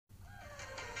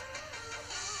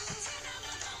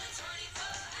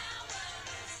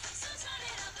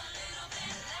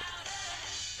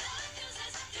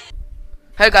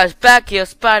Hey guys, back here,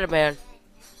 Spider-Man.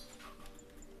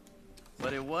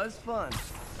 But it was fun.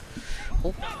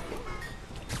 Oh.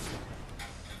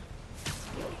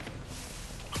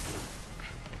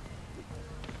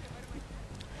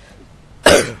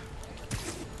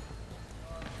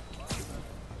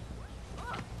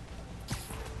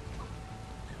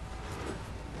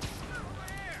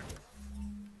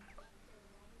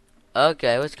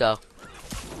 Okay, let's go.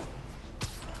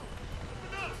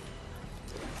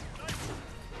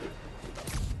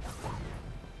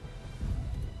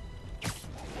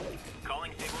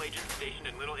 Calling Naval Agent stationed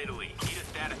in Little Italy. Need a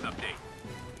status update.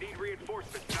 Need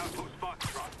reinforcements at Outpost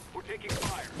Foxtrot. We're taking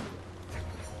fire.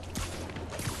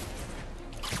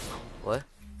 What?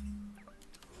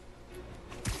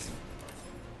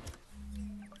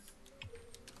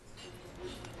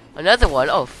 Another one?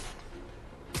 Oh.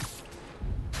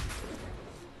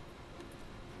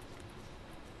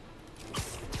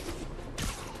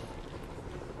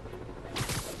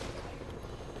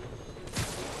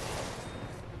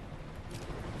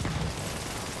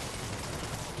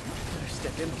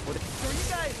 Step in before the... So are you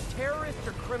guys terrorists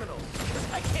or criminals?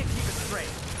 I can't keep it straight.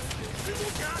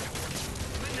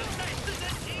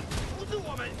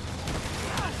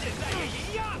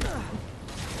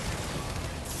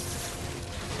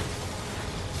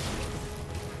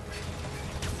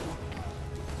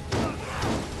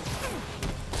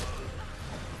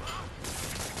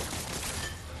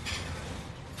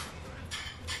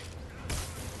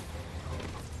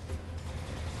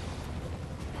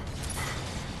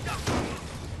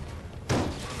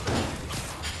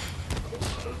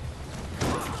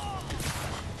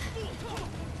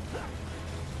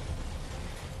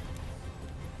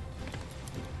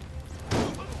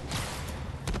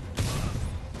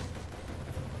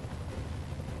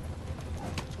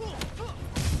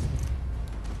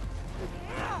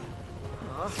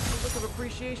 A look of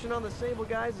appreciation on the Sable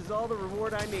guys is all the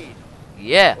reward I need.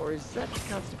 Yeah. Or is that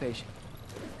constipation?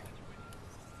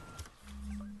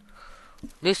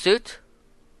 New suit?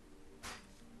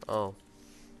 Oh.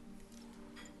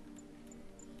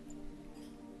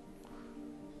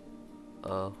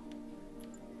 Oh.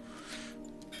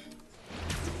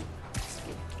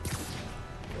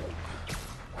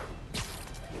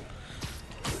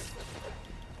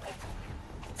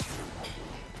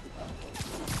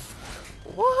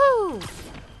 Woohoo!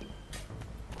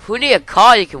 Who need a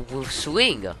car you can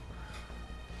swing?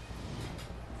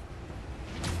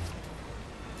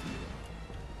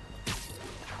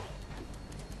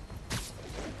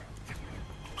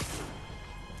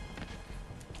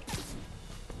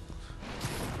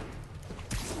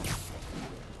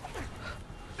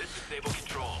 This is Naval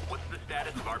Control. What's the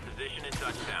status of our position in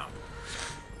touchdown?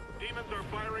 Demons are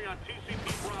firing on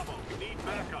TCP Bravo. Need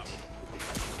backup.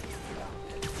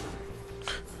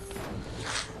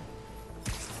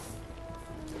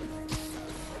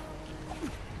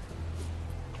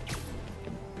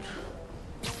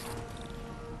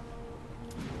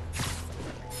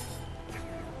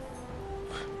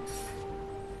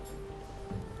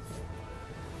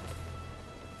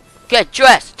 Get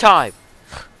dressed, time.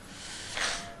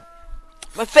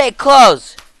 My fake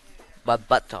clothes. My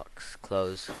buttocks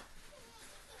clothes.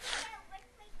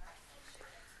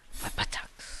 My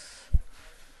buttocks.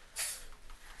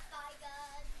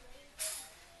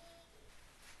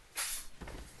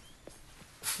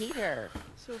 Peter.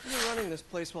 So if you're running this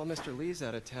place while Mr. Lee's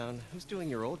out of town, who's doing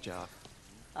your old job?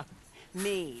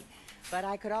 Me. But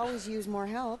I could always use more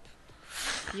help.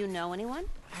 You know anyone?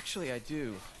 Actually, I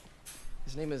do.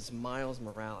 His name is Miles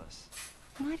Morales.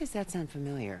 Why does that sound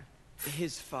familiar?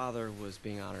 His father was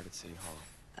being honored at City Hall.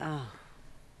 Oh.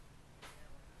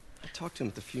 I talked to him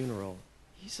at the funeral.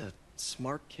 He's a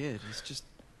smart kid. He's just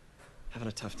having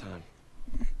a tough time.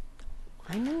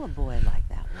 I knew a boy like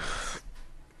that once.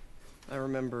 I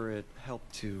remember it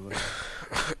helped to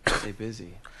stay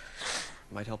busy.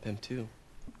 Might help him too.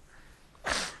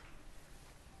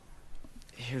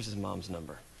 Here's his mom's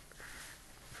number.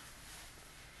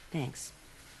 Thanks.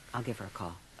 I'll give her a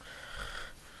call.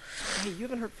 Hey, you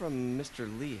haven't heard from Mr.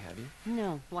 Lee, have you?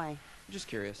 No, why? Just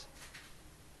curious.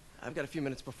 I've got a few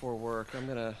minutes before work. I'm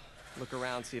gonna look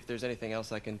around, see if there's anything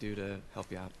else I can do to help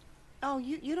you out. Oh,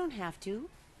 you don't have to.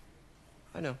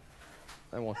 I know.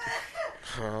 I want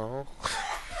to. Oh.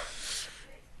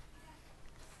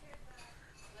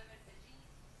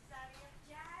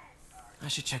 I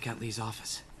should check out Lee's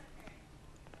office.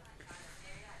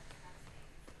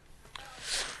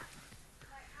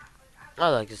 I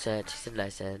like the scent. It's a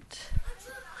nice scent.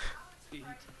 Pete,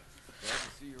 glad to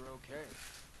see you're okay.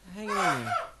 Hang in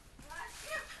there.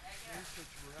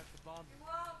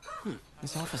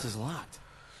 This office is locked.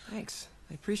 Thanks.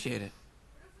 I appreciate it.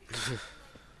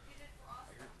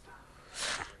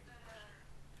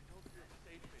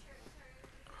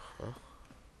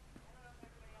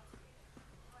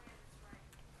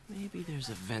 Maybe there's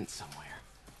a vent somewhere.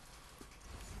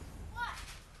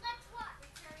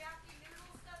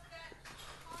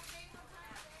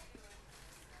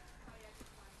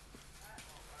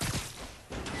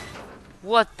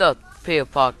 What the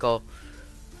Paco?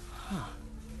 Huh.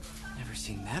 Never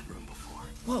seen that room before.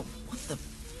 Whoa, what the?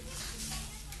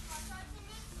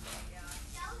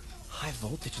 High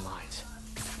voltage lines.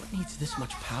 What needs this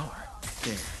much power?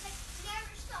 There.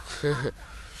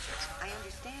 I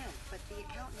understand, but the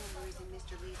account number is in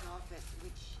Mr. Lee's office,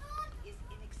 which is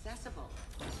inaccessible.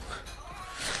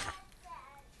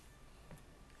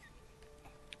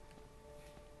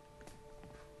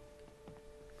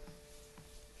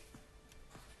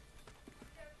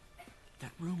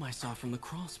 That room I saw from the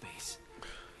crawl space.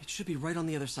 It should be right on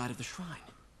the other side of the shrine.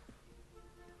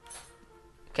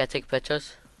 Can I take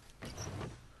pictures?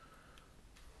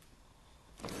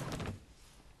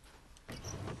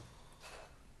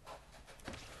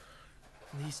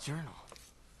 Lee's journal.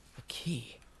 A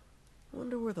key.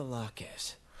 Wonder where the lock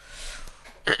is.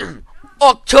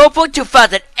 October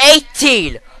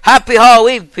 2018! Happy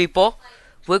Halloween, people!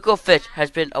 Wigglefish has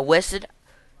been arrested.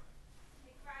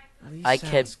 Lee I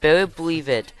can sounds barely good. believe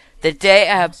it. The day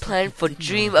I have Looks like planned he for didn't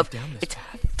dream wanna go of down this it's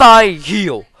path. fine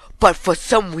heel, but for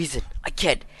some reason I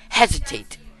can't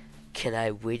hesitate. Can I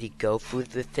really go through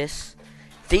with this?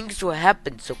 Things will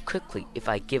happen so quickly if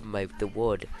I give my the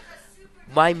word.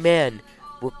 My man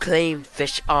will claim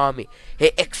Fish Army.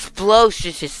 His explosion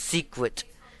is his secret.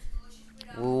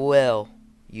 Will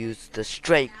use the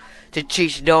strength to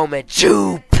teach no man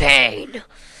true pain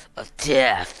of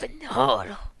death and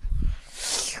horror.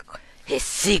 His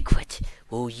secret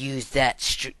will use that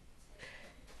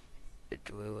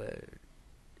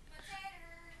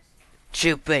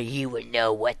trooper. He will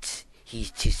know what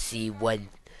he's to see one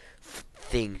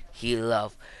thing he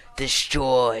loved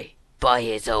destroyed by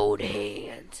his own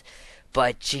hands. By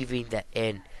achieving that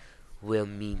end will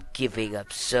mean giving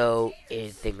up so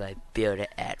anything I build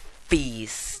at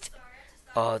feast.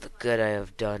 All the good I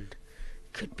have done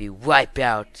could be wiped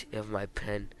out if my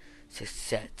pen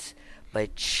success. My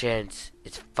chance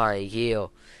is fine here.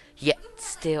 Yet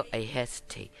still I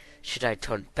hesitate. Should I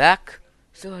turn back?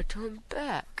 So I turn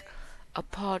back. A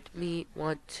part of me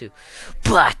want to.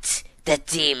 But the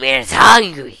demon is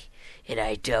hungry. And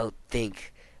I don't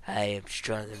think I am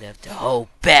strong enough to hold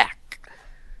back.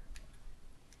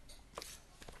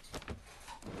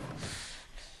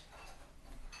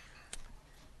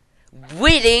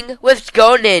 Reading with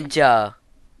Skull Ninja.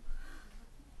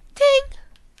 Ding.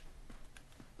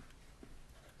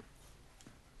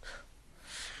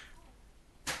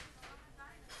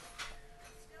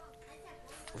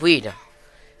 Reader.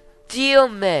 Dear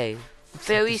May,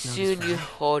 very this soon notice you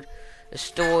heard a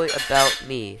story about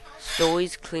me.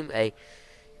 Stories claim a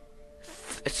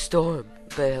storm.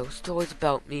 But stories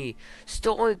about me.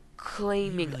 Story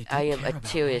claiming really I did am care a about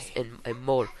terrorist May. and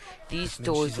immortal. These That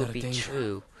means stories she's will out of be danger.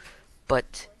 true.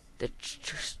 But the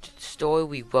story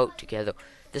we wrote together,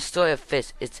 the story of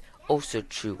Fist, is also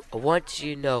true. I want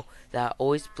you to know that I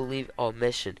always believed our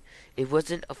mission. It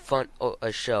wasn't a fun or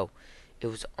a show. It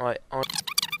was our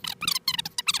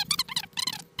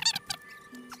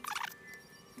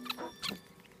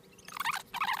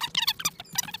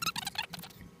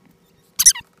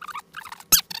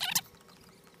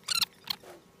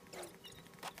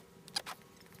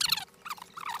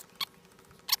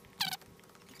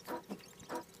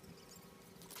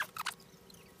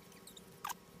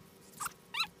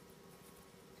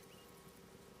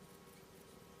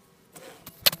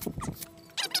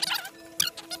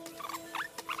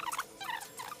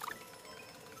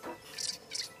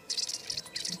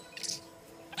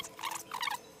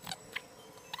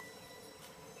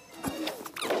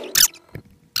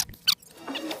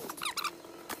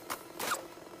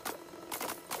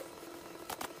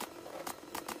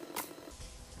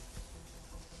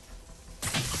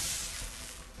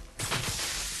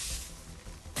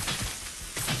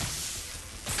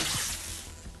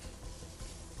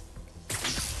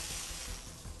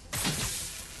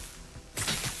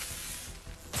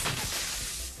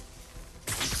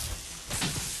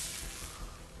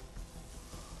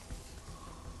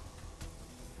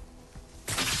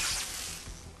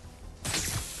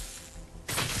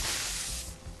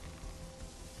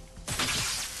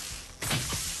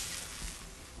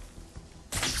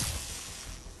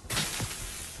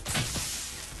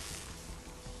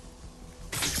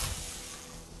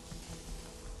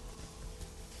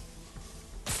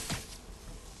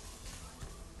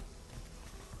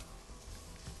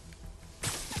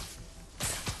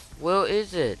Where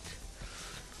is it?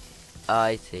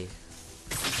 I see.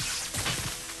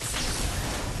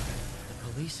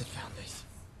 The police had found this.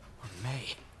 Or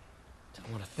May.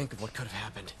 Don't want to think of what could have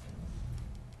happened.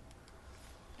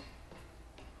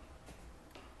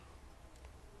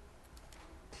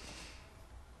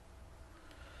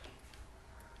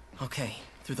 Okay,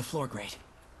 through the floor grate.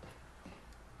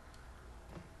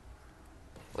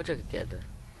 What you get there?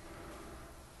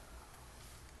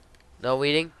 No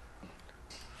eating?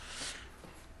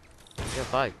 Yeah,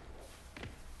 fine.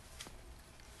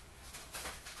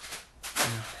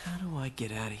 Now, how do I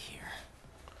get out of here?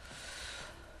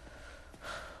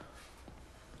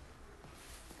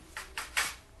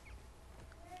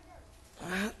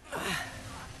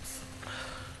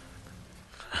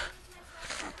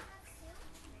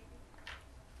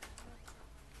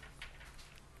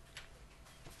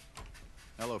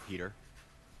 Hello, Peter.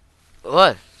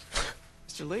 What?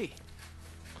 Mr. Lee.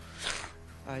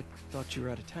 I thought you were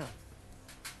out of town.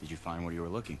 Did you find what you were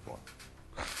looking for?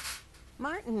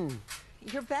 Martin,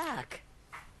 you're back.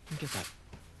 You get that.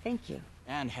 Thank you.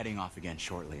 And heading off again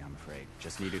shortly, I'm afraid.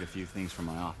 Just needed a few things from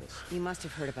my office. You must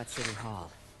have heard about City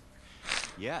Hall.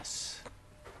 Yes.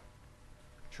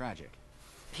 Tragic.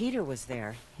 Peter was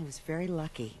there. He was very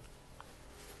lucky.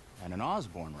 And an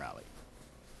Osborne rally.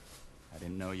 I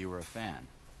didn't know you were a fan.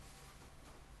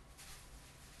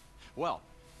 Well,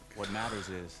 what matters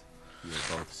is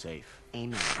you're both safe.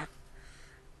 Amen.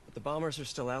 But the bombers are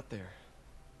still out there.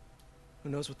 Who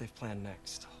knows what they've planned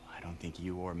next? I don't think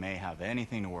you or May have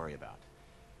anything to worry about.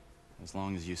 As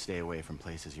long as you stay away from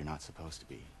places you're not supposed to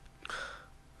be.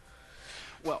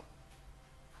 Well,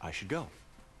 I should go.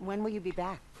 When will you be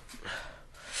back?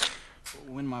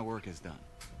 When my work is done.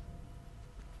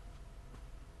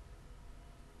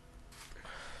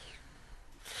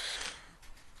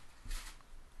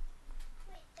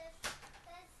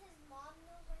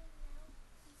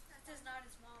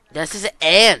 That's his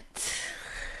aunt.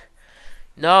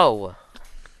 No.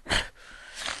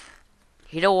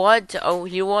 He don't want to. Oh,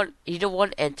 he don't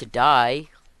want Aunt to die.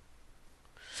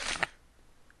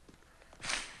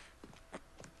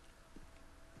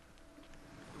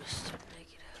 Mr.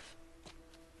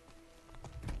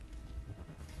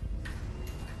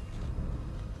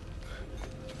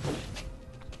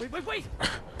 Negative. Wait!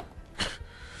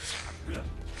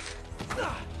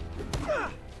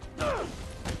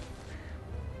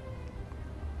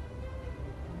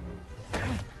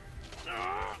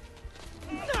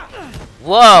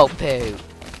 Whoa,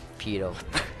 Peter.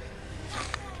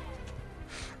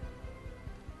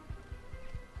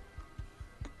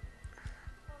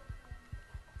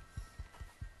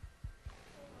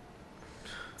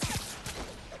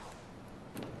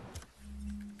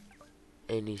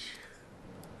 And he's...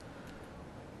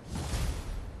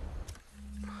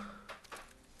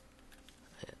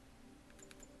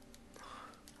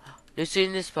 Listen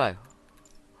in this file.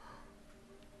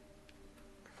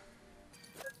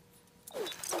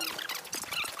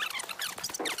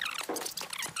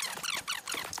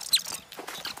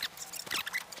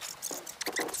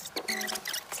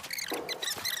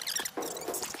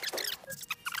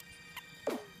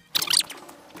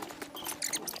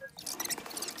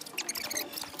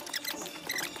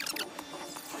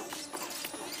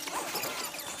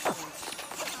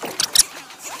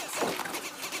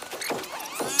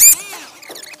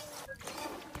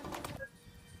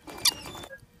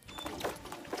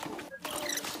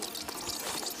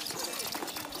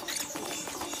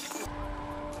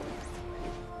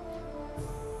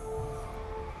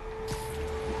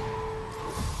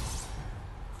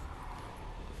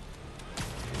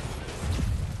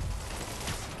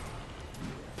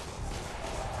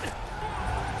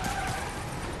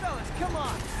 Come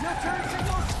on! No turn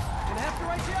signals? Gonna have to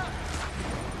write you up!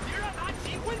 You're not on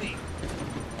team with me.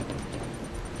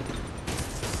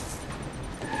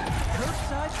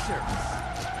 Curbside service.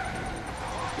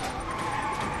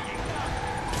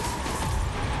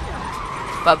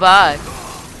 Bye-bye.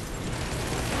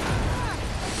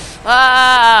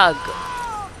 Ah!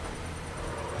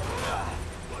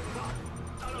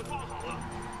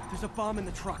 There's a bomb in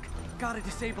the truck. Gotta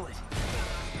disable it.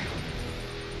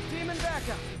 Demon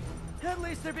backup. At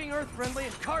least they're being Earth-friendly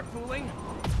and carpooling.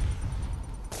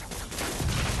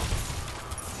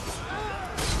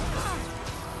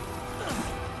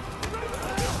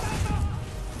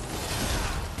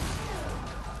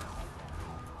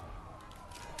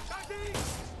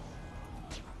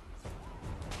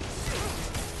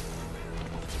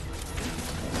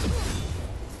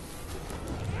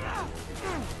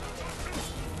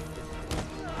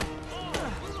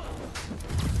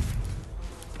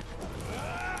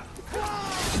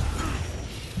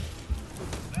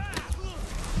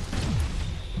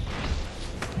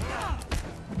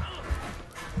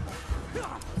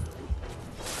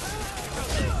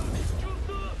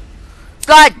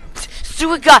 God!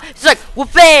 do it, God. It's like, well,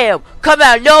 bam, come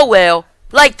out of nowhere,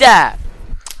 like that.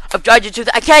 I'm trying to do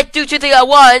I can't do two things at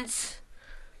once.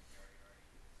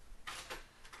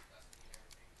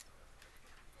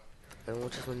 I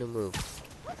don't just want to move.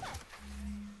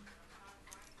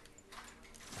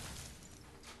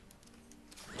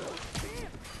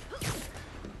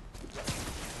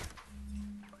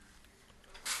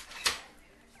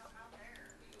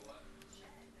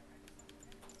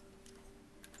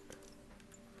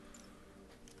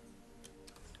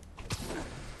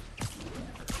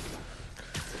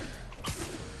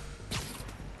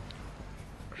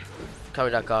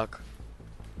 Coming down, cock.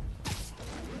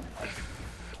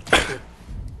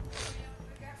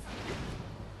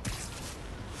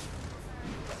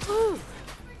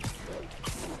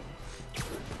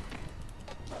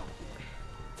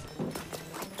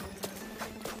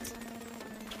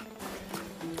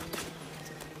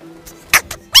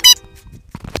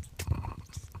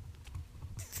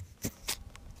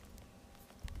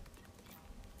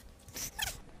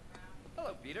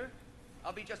 Hello, Peter.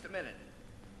 I'll be just a minute.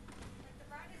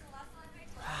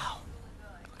 Wow.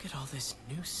 Look at all this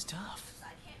new stuff.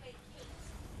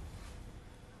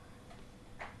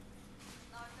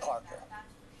 Parker,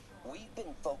 we've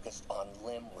been focused on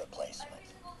limb replacement,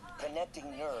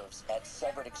 connecting nerves at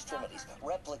severed extremities,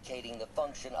 replicating the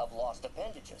function of lost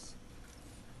appendages.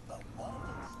 But what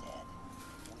if instead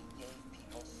we gave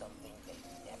people something they've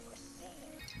never seen?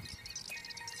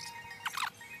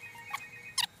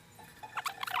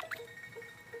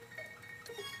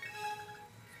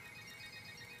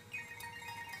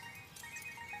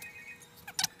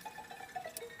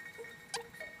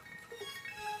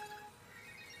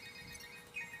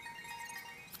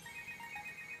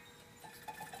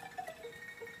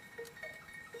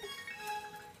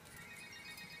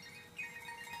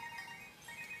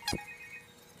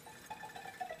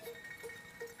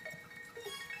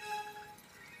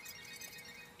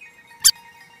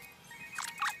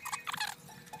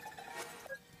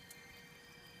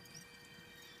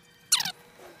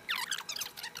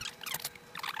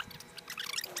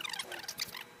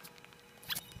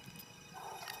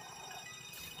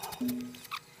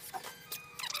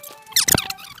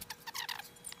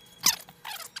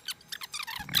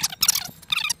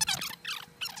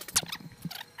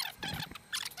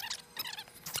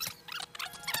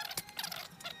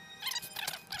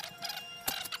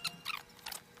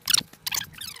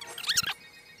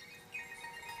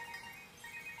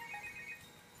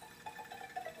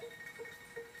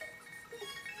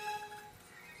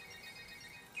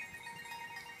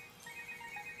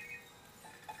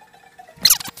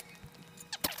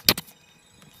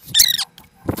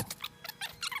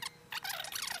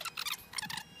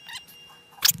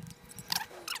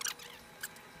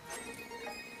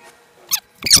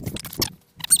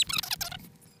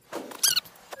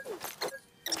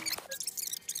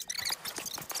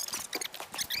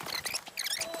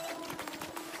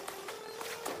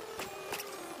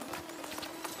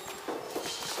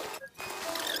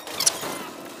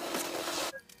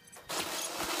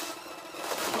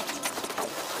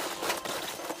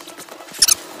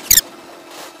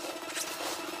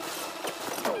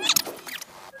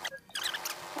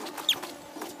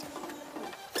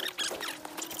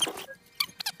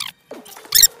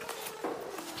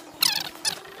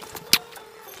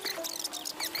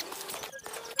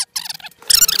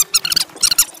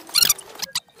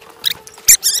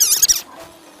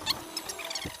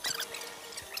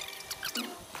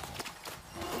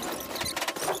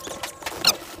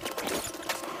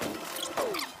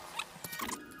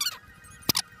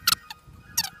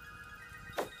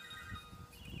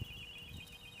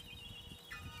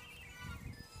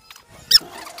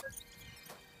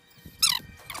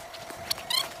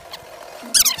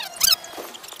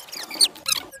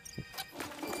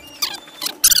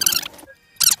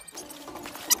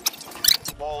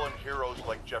 Fallen heroes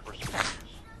like Jefferson.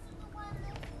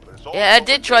 Yeah, I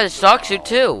did try the sock suit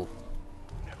too.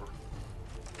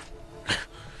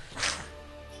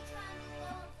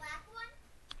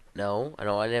 No,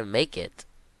 I didn't make it.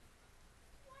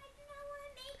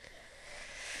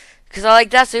 Cause I like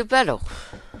that suit better.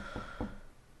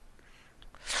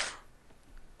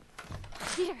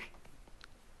 Peter,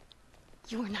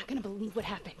 you are not gonna believe what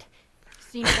happened.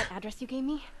 So you know that address you gave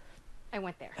me? I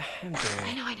went there.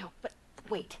 I know, but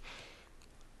wait.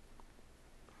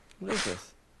 What is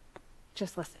this?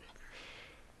 Just listen.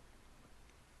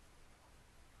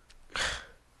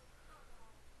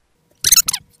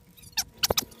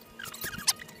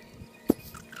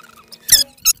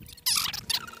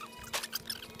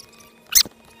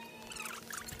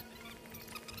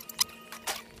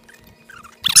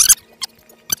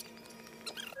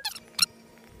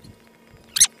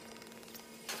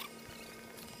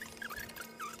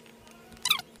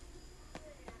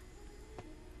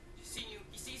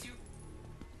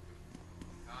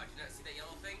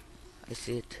 I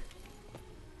see it.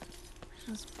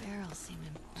 Those barrels seem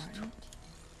important.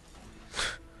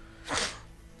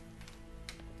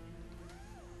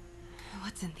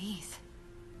 What's in these?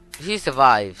 She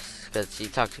survives because she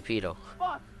talked to Peter.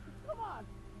 Fuck! Come on!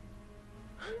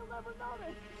 You'll never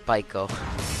notice! Pico.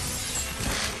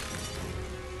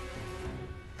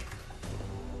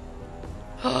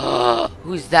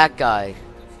 Who's that guy?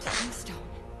 Tombstone.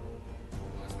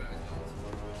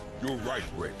 You're right,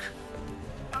 Rick.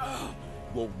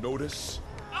 Won't notice?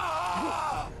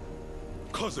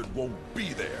 Cause it won't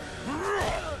be there.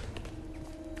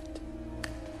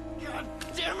 God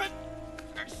damn it!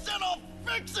 I said I'll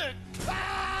fix it!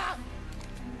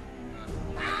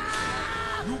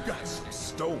 You got some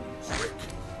stones, Rick.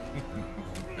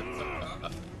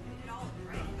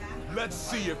 Let's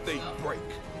see if they break.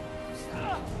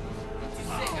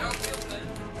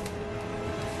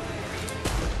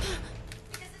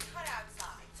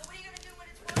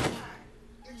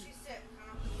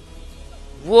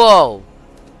 Whoa!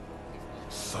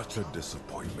 Such a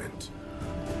disappointment.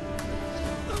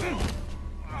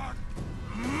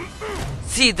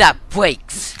 See, that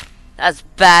breaks. That's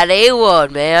bad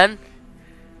A-word, man.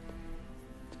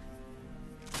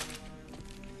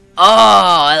 Oh,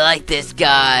 I like this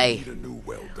guy. Need a new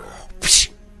welder.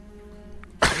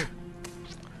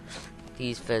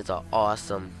 These fins are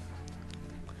awesome.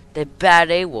 They're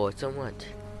bad A-word, so what?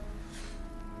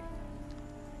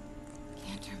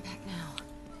 Can't turn back now.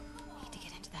 Need to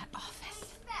get into that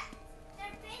office.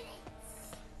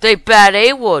 They bad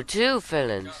A-word too,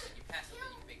 villains.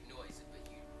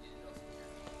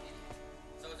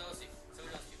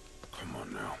 Come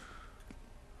on now.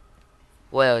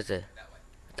 Where is it?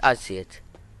 I see it.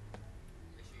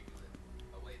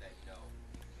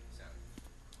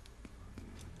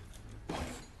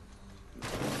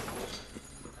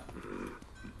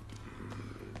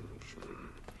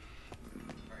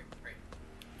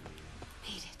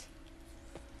 Made it.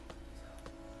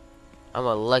 I'm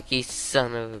a lucky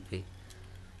son of a bee.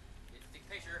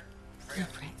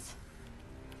 Blueprints.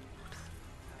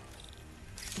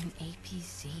 An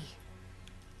APC.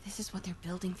 This is what they're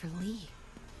building for Lee.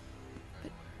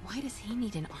 But why does he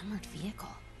need an armored vehicle?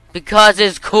 Because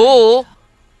it's cool.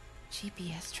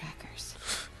 GPS trackers.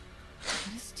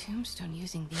 What is Tombstone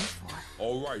using these for?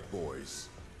 All right, boys.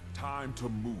 Time to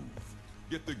move.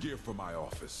 Get the gear from my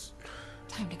office.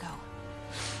 Time to go.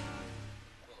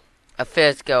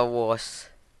 Affairs go worse.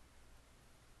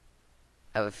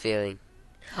 I have a feeling.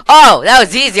 Oh, that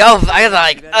was easy. Oh, I was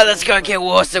like, oh, that's gonna get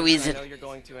worse. The I reason. know you're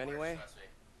going to anyway.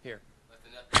 Here.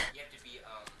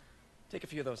 Take a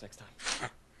few of those next time.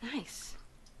 Nice.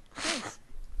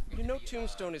 You know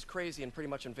Tombstone is crazy and pretty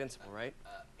much invincible, right?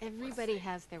 Everybody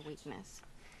has their weakness.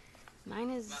 Mine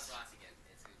is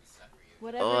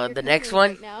whatever. Oh, you're the next cooking one?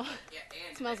 right now.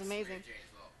 Smells amazing.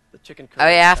 The chicken Oh,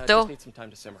 you have to? just needs some time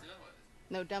to simmer.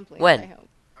 No dumplings. When? I hope.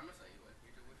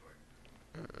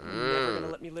 Never gonna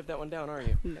let me live that one down, are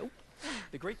you? Nope.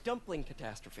 The Great Dumpling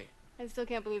Catastrophe. I still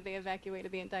can't believe they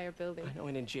evacuated the entire building. I know,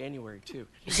 and in January too.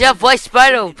 She have white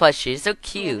spider plushie. So Yeah,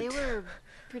 cute. they were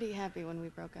pretty happy when we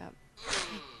broke up.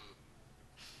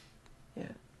 Yeah.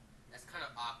 That's kind of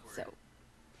awkward. So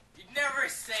You'd never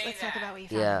say let's that. talk about what you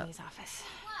found Yeah. in Lee's office.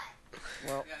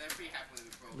 Well, Yeah, they're pretty happy when we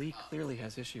broke Lee up. clearly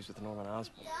has issues with Norman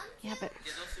Osborn. Yeah, but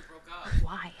Yeah, those two broke up.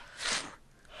 why?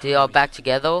 They all back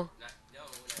together? No.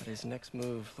 But his next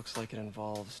move looks like it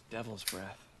involves Devil's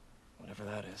Breath. Whatever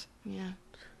that is. Yeah.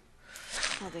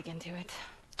 I'll dig into it.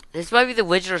 This might be the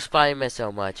original Spider-Man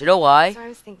so much. You know why? So I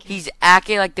was thinking, He's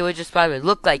acting like the original Spider-Man.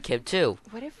 Look like him too.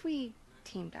 what if we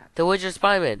teamed up? The original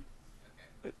Spider-Man.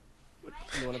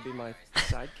 You want to be my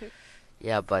sidekick?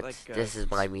 Yeah, but Like, this is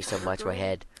mind me so much. My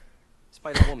head.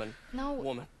 Spider-Woman. No,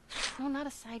 Woman. no, not a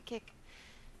sidekick.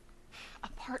 A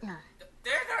partner.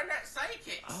 They're not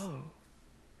sidekicks. Oh,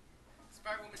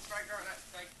 Spider-Woman, Spider-Girl, not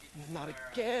sidekicks. not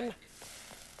again.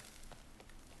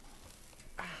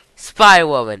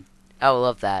 Spider-Woman. I would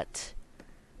love that.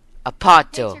 A Hey, it's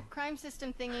Pato. your crime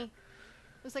system thingy.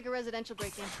 Looks like a residential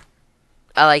break-in.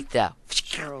 I like that.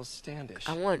 Charles Standish.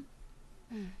 I want.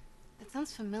 That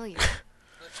sounds familiar.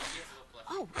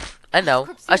 Oh, I know.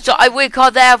 We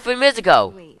called that out 3 minutes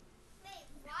ago. wait.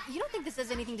 You don't think this has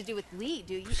anything to do with Lee,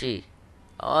 do you? Gee.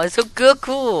 Oh, it's so good,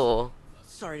 cool.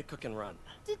 Sorry to cook and run.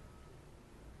 Did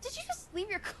you just leave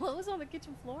your clothes on the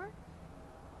kitchen floor?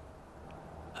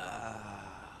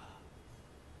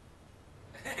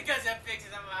 Because that fixes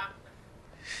them up.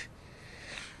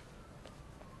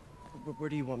 Where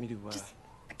do you want me to,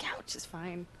 A couch is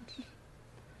fine.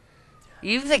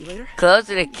 You the clothes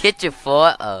in the kitchen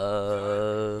for?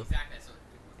 Oh. Exactly, that's what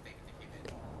people think to keep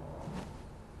it.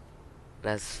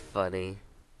 That's funny.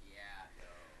 Yeah.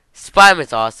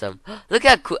 Spider-Man's awesome. Look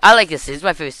how cool. I like this suit. It's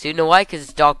my favorite suit. You know why? Because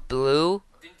it's dark blue.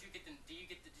 Did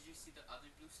you see the other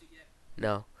blue suit yet?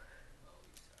 No.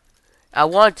 I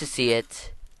want to see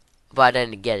it, but I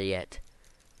didn't get it yet.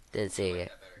 Didn't see it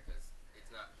yet.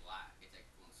 It's not black. It's like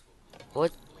blue.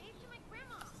 What?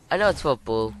 I know it's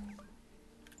football,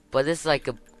 but this is like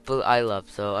a blue I love,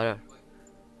 so I don't.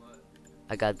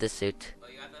 I got this suit. Oh,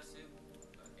 you got that suit?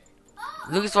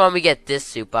 Okay. Lucas wanted me to get this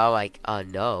suit, but I'm like, oh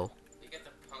no. You get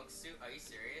the punk suit? Are you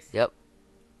serious? Yep.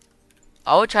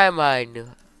 I will try my new. You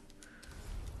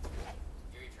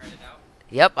already tried it out?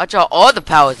 Yep, I try all the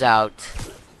powers out.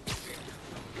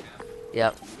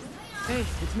 Yep. Hey,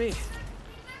 it's me.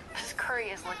 This curry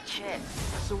is legit.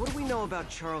 So what do we know about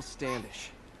Charles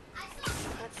Standish?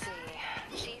 Let's see.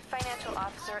 Chief Financial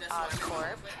Officer at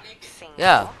Oscorp. Single.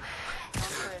 Yeah. Known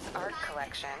for his art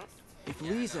collection. If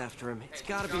Lee's after him, it's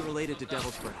gotta be related to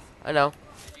Devil's Breath. I know.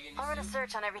 I'll run a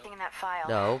search on everything in that file.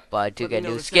 No, but I do Let me get know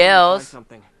new the second you find skills.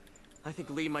 something. I think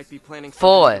Lee might be planning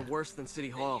Four. something even worse than City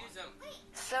Hall.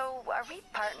 So, are we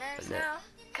partners now?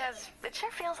 Because it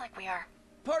sure feels like we are.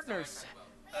 Partners.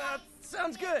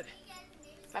 Sounds good.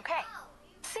 Okay.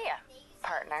 See ya,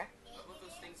 partner. What about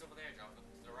those things over there, John?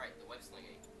 To the right, the web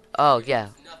slinging. Oh yeah.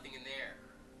 There's nothing in there.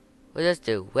 What does this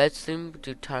do? Web swim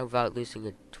do time without losing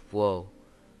a. Whoa.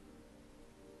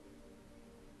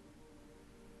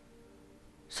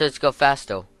 So let's go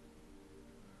faster.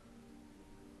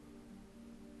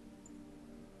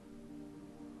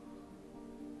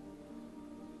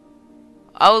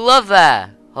 I would love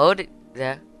that. Hold it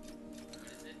there.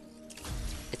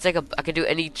 It's like I can do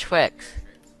any tricks.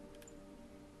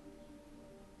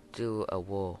 Do a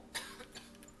wall.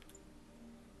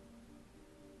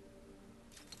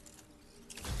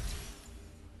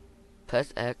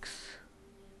 Press X.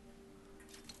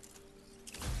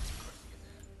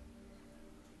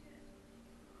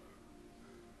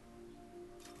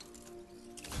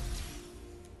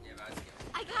 Yeah, but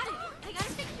I got it. I got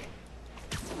a picture.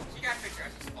 you got a picture.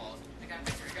 I just followed. I got a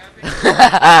picture. I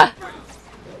got a picture.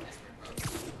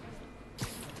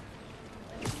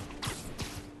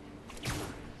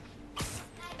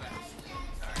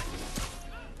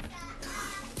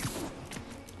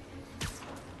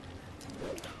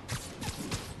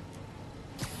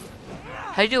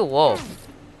 How do you do a wall?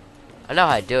 I know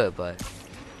how to do it, but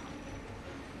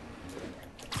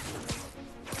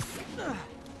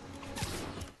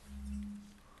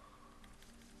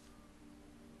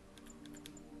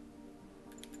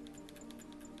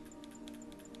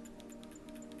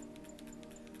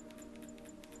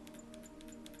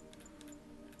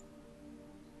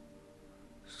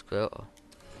scroll.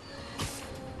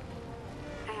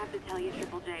 I have to tell you,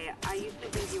 Triple J, I used to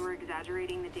think you were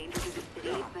exaggerating the dangers of the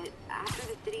city, but after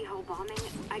the City Hall bombing,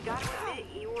 I gotta admit,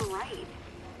 you were right.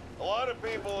 A lot of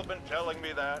people have been telling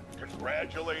me that,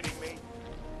 congratulating me,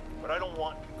 but I don't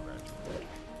want congratulations.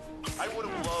 I would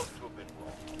have loved to have been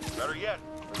wrong. Better yet,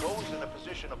 for those in a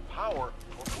position of power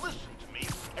who have listened to me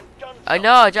and done I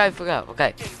know, I forgot.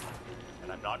 Okay.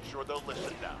 and I'm not sure they'll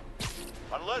listen now.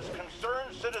 Unless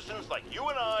concerned citizens like you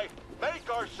and I make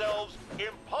ourselves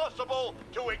impossible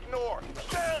to ignore.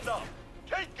 Stand up!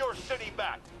 Take your city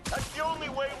back! That's the only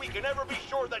way we can ever be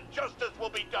sure that justice will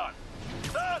be done.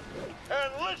 That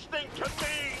and listening to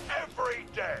me every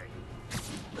day.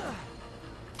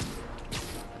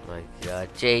 My God,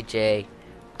 JJ,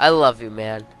 I love you,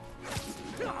 man.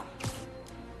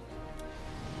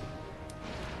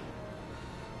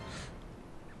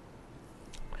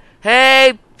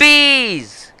 Hey,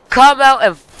 bees! Come out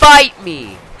and fight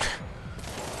me!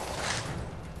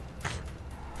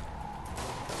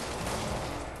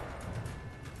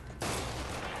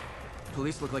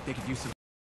 Police look like they could use some